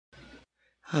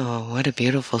Oh, what a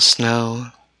beautiful snow.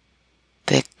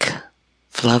 Thick,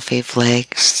 fluffy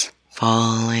flakes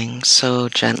falling so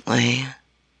gently.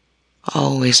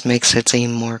 Always makes it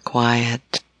seem more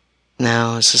quiet.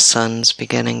 Now as the sun's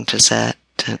beginning to set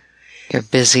and your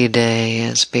busy day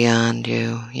is beyond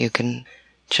you, you can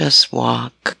just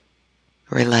walk,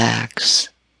 relax,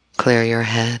 clear your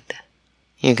head.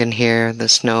 You can hear the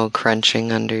snow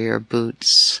crunching under your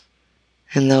boots,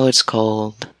 and though it's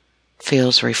cold, it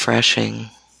feels refreshing,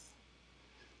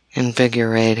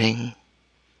 invigorating,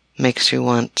 makes you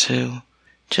want to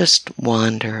just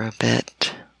wander a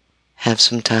bit, have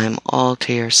some time all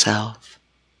to yourself.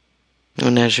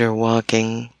 And as you're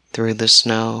walking through the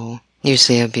snow, you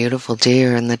see a beautiful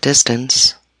deer in the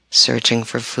distance, searching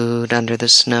for food under the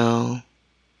snow,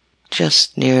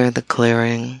 just near the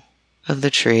clearing of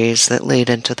the trees that lead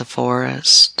into the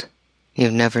forest.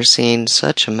 You've never seen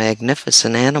such a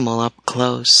magnificent animal up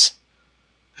close,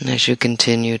 and as you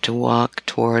continue to walk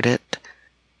toward it,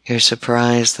 you're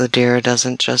surprised the deer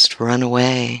doesn't just run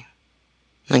away.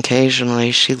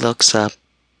 Occasionally she looks up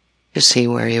to see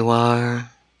where you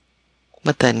are,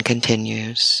 but then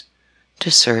continues to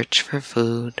search for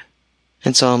food.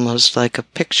 It's almost like a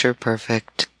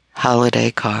picture-perfect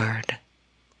holiday card.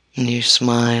 And you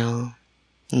smile,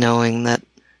 knowing that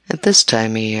at this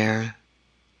time of year,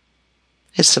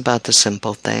 it's about the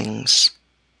simple things.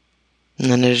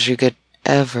 And then as you get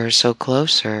ever so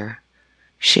closer,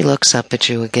 she looks up at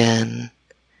you again,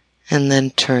 and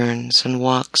then turns and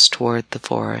walks toward the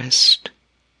forest.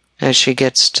 As she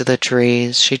gets to the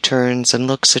trees, she turns and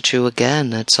looks at you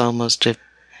again. It's almost as if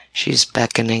she's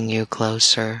beckoning you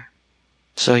closer.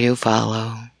 So you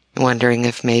follow, wondering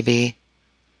if maybe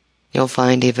you'll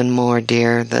find even more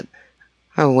deer that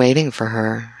are waiting for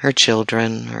her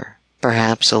children, or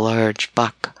perhaps a large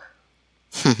buck.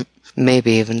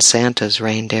 Maybe even Santa's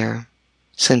reindeer,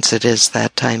 since it is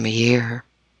that time of year.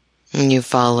 And you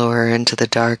follow her into the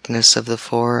darkness of the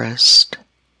forest.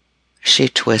 She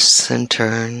twists and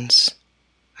turns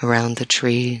around the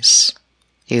trees.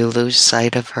 You lose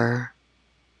sight of her,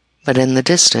 but in the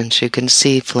distance you can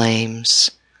see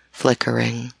flames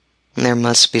flickering. There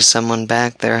must be someone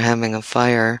back there having a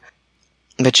fire,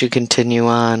 but you continue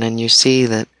on and you see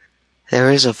that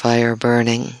there is a fire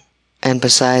burning, and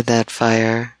beside that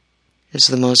fire is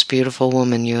the most beautiful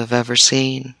woman you have ever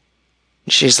seen.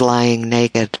 She's lying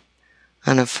naked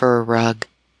on a fur rug,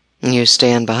 and you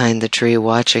stand behind the tree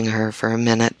watching her for a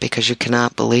minute because you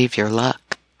cannot believe your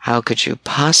luck. How could you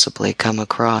possibly come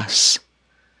across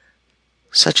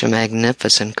such a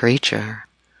magnificent creature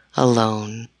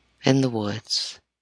alone in the woods?